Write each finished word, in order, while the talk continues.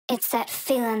It's that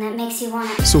feeling that makes you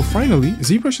want it. So finally,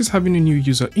 ZBrush is having a new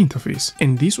user interface,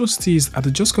 and this was teased at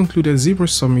the just concluded ZBrush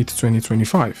Summit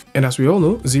 2025. And as we all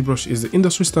know, ZBrush is the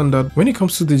industry standard when it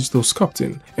comes to digital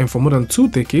sculpting, and for more than 2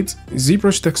 decades,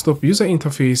 ZBrush desktop user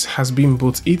interface has been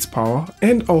both its power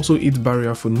and also its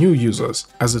barrier for new users.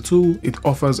 As a tool, it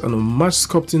offers an unmatched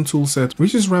sculpting toolset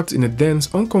which is wrapped in a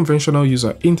dense, unconventional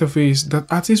user interface that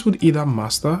artists would either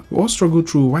master or struggle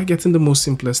through while getting the most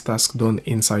simplest task done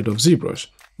inside of ZBrush.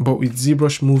 But with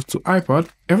ZBrush moved to iPad,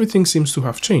 everything seems to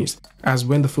have changed, as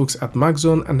when the folks at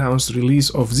Maxon announced the release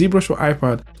of ZBrush for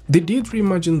iPad, they did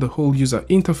reimagine the whole user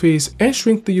interface and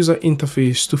shrink the user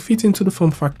interface to fit into the form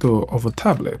factor of a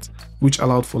tablet, which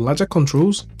allowed for larger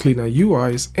controls, cleaner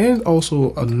UIs, and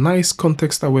also a nice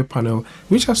context-aware panel,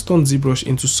 which has turned ZBrush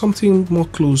into something more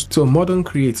close to a modern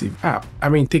creative app. I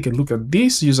mean, take a look at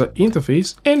this user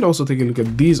interface and also take a look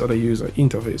at this other user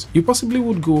interface. You possibly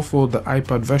would go for the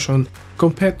iPad version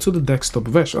compared to the desktop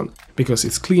version because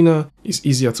it's cleaner, it's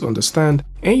easier to understand,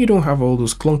 and you don't have all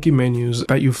those clunky menus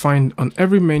that you find on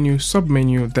every menu,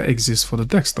 sub-menu that exists for the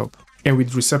desktop. And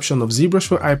with reception of ZBrush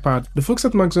for iPad, the folks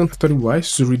at Maxon thought it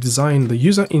wise to redesign the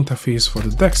user interface for the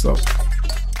desktop.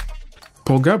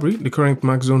 Paul Gabri, the current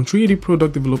Maxon 3D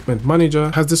product development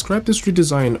manager, has described this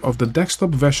redesign of the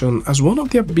desktop version as one of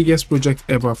their biggest projects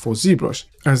ever for ZBrush,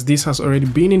 as this has already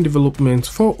been in development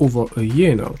for over a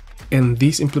year now. And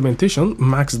this implementation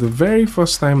marks the very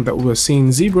first time that we're seeing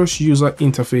ZBrush user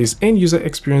interface and user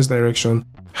experience direction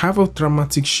have a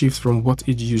dramatic shift from what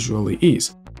it usually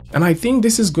is. And I think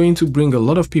this is going to bring a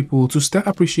lot of people to start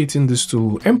appreciating this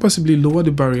tool and possibly lower the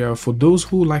barrier for those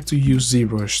who like to use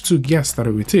ZBrush to get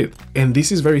started with it. And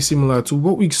this is very similar to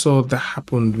what we saw that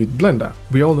happened with Blender.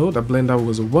 We all know that Blender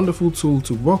was a wonderful tool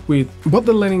to work with, but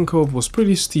the learning curve was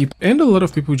pretty steep and a lot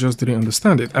of people just didn't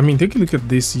understand it. I mean, take a look at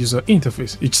this user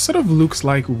interface. It sort of looks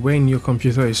like when your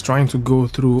computer is trying to go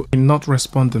through a not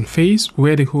responding phase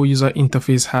where the whole user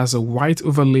interface has a white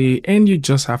overlay and you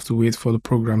just have to wait for the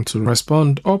program to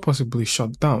respond or possibly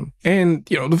shut down. And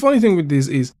the funny thing with this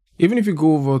is, even if you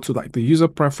go over to like the user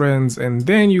preference and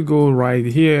then you go right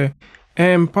here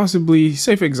and possibly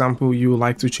say, for example, you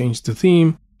like to change the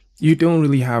theme, you don't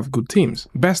really have good themes.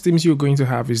 Best themes you're going to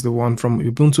have is the one from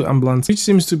Ubuntu Amblant, which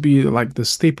seems to be like the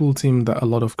staple theme that a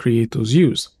lot of creators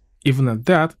use. Even at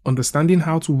that, understanding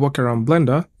how to work around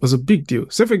Blender was a big deal.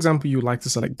 Say for example, you like to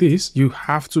select this, you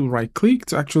have to right click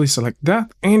to actually select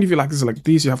that. And if you like to select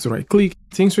this, you have to right click.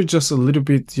 Things were just a little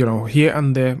bit, here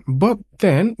and there. But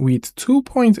then with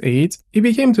 2.8, it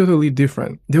became totally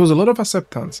different. There was a lot of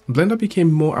acceptance. Blender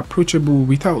became more approachable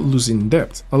without losing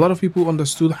depth. A lot of people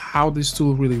understood how this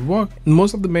tool really worked.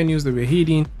 Most of the menus that we're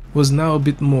hitting was now a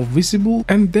bit more visible,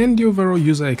 and then the overall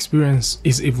user experience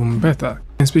is even better.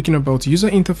 And speaking about user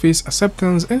interface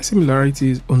acceptance and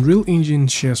similarities, Unreal Engine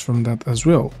shares from that as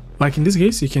well. Like in this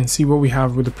case, you can see what we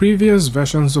have with the previous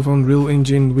versions of Unreal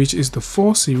Engine, which is the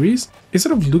 4 series. It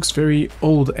sort of looks very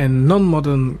old and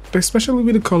non-modern, especially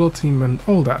with the color theme and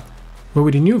all that. But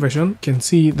with the new version, you can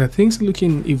see that things are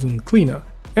looking even cleaner.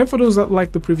 And for those that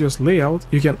like the previous layout,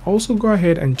 you can also go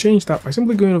ahead and change that by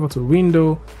simply going over to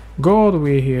Window, go all the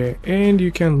way here, and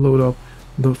you can load up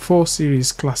the 4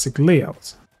 series classic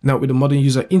layouts. Now with the modern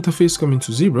user interface coming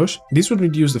to ZBrush, this would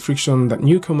reduce the friction that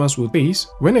newcomers will face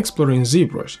when exploring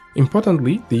ZBrush.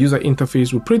 Importantly, the user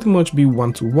interface will pretty much be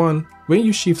one-to-one when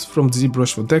you shift from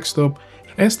ZBrush for desktop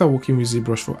and start working with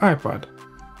ZBrush for iPad,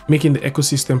 making the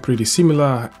ecosystem pretty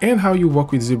similar, and how you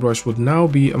work with ZBrush would now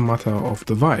be a matter of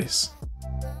device.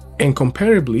 And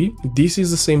comparably, this is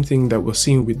the same thing that we're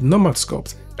seeing with Nomad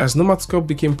Sculpt, as Nomad Sculpt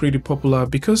became pretty popular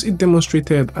because it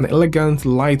demonstrated an elegant,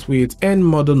 lightweight, and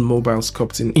modern mobile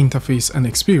sculpting interface and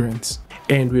experience.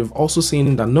 And we've also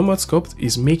seen that Nomad Sculpt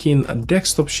is making a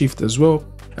desktop shift as well,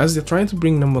 as they're trying to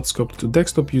bring Nomad Sculpt to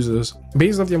desktop users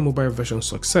based on their mobile version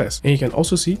success. And you can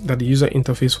also see that the user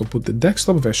interface for both the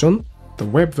desktop version, the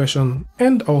web version,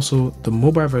 and also the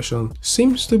mobile version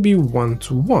seems to be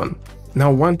one-to-one. Now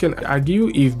one can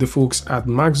argue if the folks at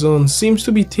Maxon seems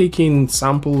to be taking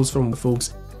samples from the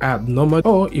folks at Nomad,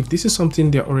 or if this is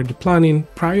something they're already planning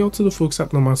prior to the folks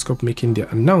at Nomad Sculpt making their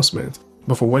announcement.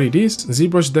 But for what it is,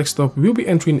 ZBrush Desktop will be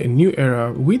entering a new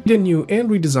era with the new and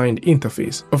redesigned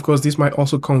interface. Of course, this might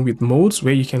also come with modes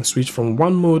where you can switch from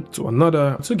one mode to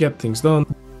another to get things done.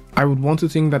 I would want to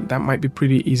think that that might be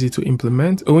pretty easy to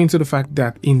implement, owing to the fact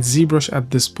that in ZBrush at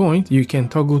this point, you can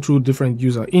toggle through different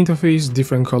user interface,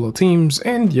 different color themes,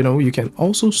 and you can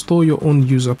also store your own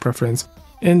user preference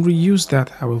and reuse that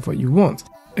however you want.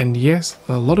 And yes,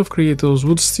 a lot of creators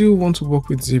would still want to work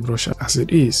with ZBrush as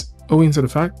it is. owing to the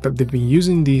fact that they've been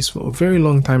using these for a very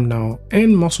long time now,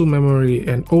 and muscle memory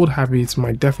and old habits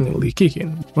might definitely kick in.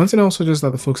 One thing I'll suggest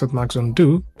that the folks at Maxon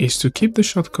do is to keep the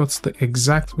shortcuts the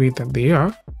exact way that they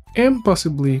are, and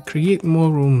possibly create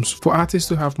more rooms for artists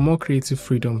to have more creative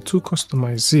freedom to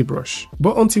customize ZBrush.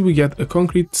 But until we get a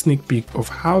concrete sneak peek of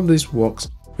how this works,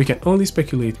 we can only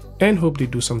speculate and hope they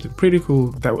do something pretty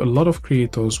cool that a lot of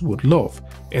creators would love.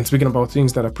 And speaking about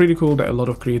things that are pretty cool that a lot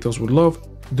of creators would love,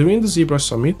 during the ZBrush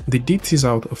Summit, they did tease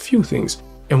out a few things,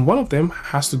 and one of them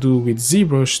has to do with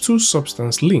ZBrush to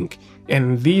Substance link.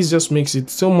 And this just makes it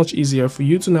so much easier for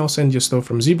you to now send your stuff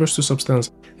from ZBrush to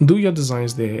Substance, do your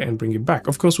designs there and bring it back.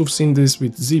 Of course, we've seen this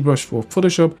with ZBrush for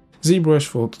Photoshop, ZBrush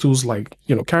for tools like,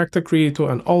 Character Creator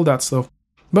and all that stuff.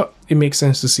 But it makes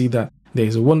sense to see that there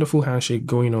is a wonderful handshake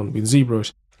going on with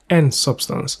ZBrush and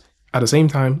Substance. At the same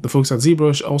time, the folks at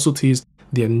ZBrush also teased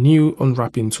their new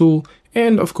unwrapping tool,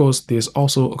 and of course there's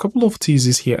also a couple of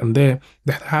teases here and there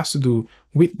that has to do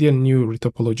with their new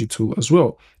retopology tool as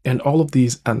well. And all of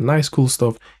these are nice cool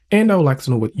stuff, and I would like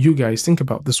to know what you guys think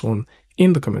about this one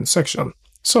in the comment section.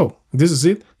 So this is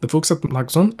it. The folks at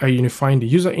Maxon are unifying the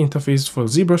user interface for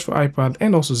ZBrush for iPad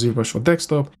and also ZBrush for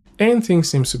desktop, and things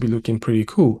seems to be looking pretty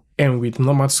cool. And with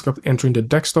Nomad Sculpt entering the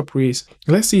desktop race,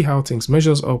 let's see how things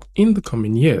measures up in the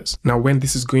coming years. Now, when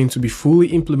this is going to be fully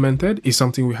implemented is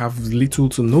something we have little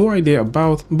to no idea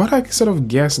about, but I sort of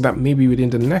guess that maybe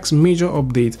within the next major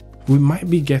update, we might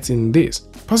be getting this.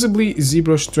 Possibly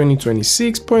ZBrush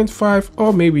 2026.5,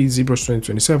 or maybe ZBrush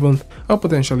 2027, or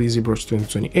potentially ZBrush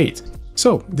 2028.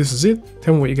 So this is it.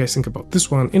 Tell me what you guys think about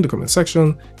this one in the comment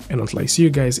section, and until I see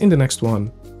you guys in the next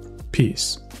one,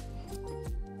 peace.